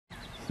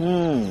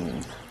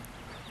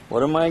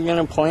What am I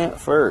gonna plant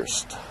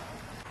first?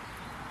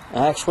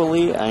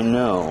 Actually, I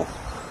know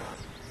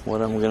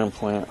what I'm gonna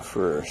plant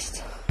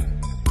first.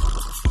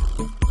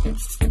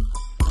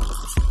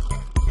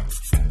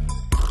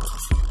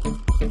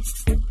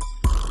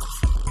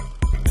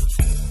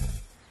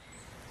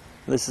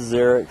 This is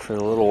Eric for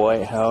the Little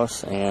White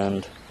House,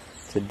 and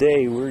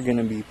today we're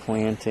gonna be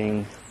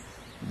planting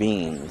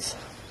beans.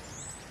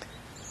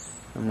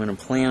 I'm gonna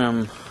plant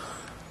them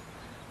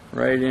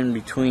right in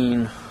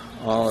between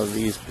all of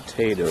these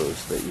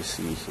potatoes that you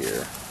see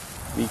here,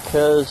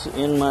 because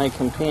in my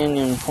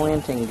companion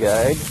planting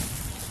guide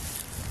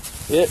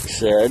it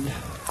said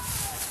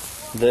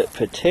that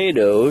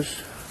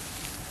potatoes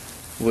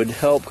would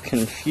help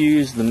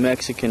confuse the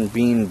Mexican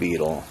bean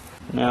beetle.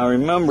 Now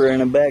remember, in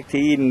a Back to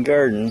Eden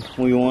garden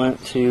we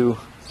want to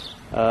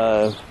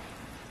pull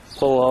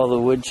all the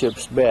wood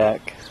chips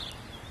back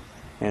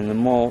and the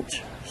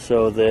mulch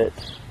so that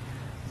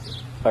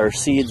our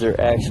seeds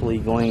are actually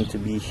going to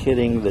be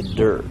hitting the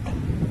dirt.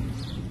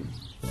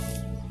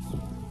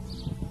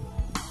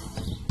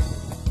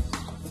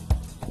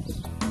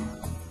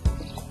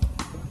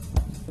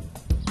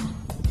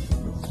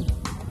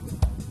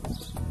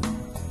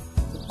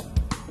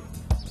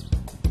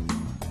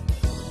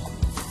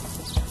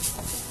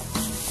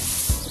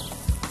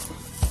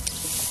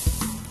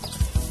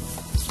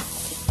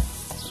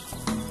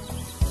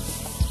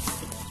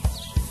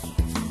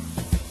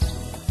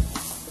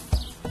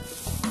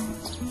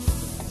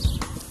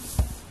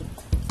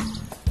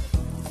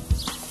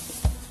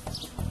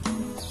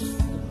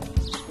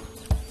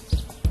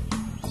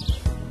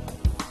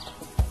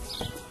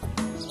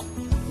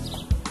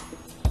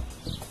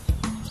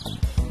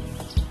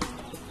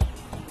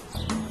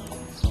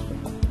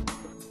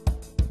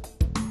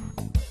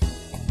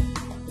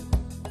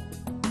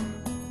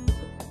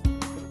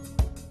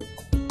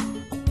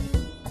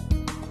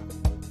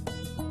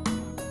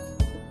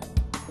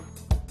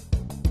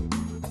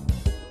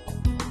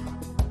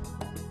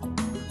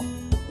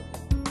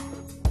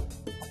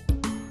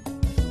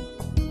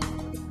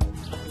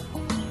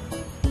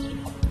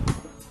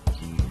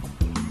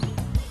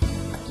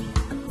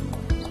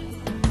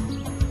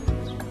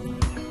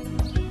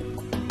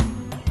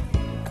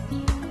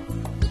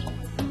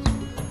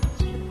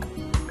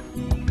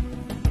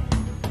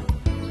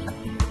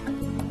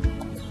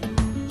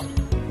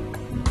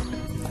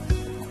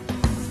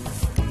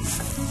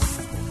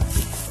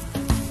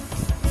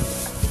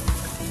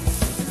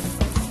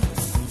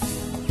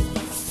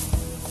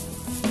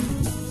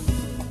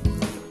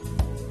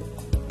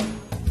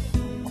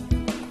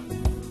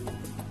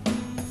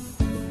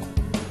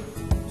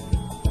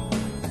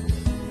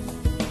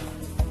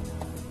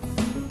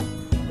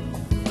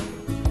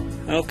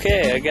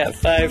 Okay, I got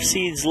 5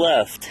 seeds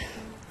left.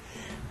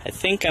 I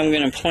think I'm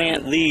going to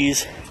plant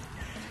these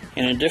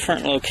in a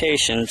different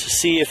location to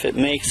see if it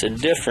makes a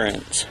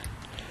difference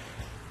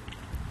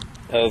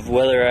of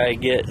whether I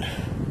get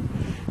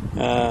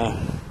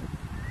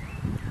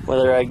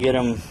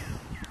them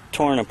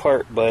torn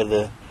apart by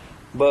the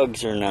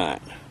bugs or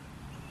not.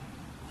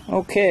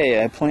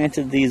 Okay, I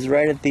planted these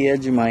right at the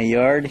edge of my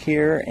yard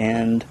here,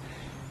 and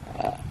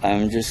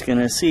I'm just going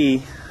to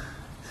see.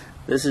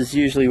 This is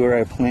usually where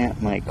I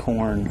plant my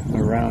corn,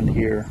 around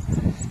here,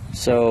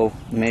 so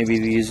maybe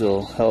these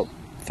will help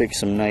fix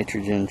some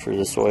nitrogen for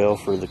the soil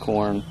for the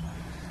corn.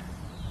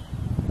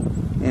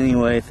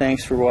 Anyway,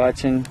 thanks for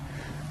watching.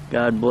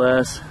 God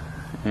bless,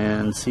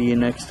 and see you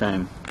next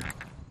time.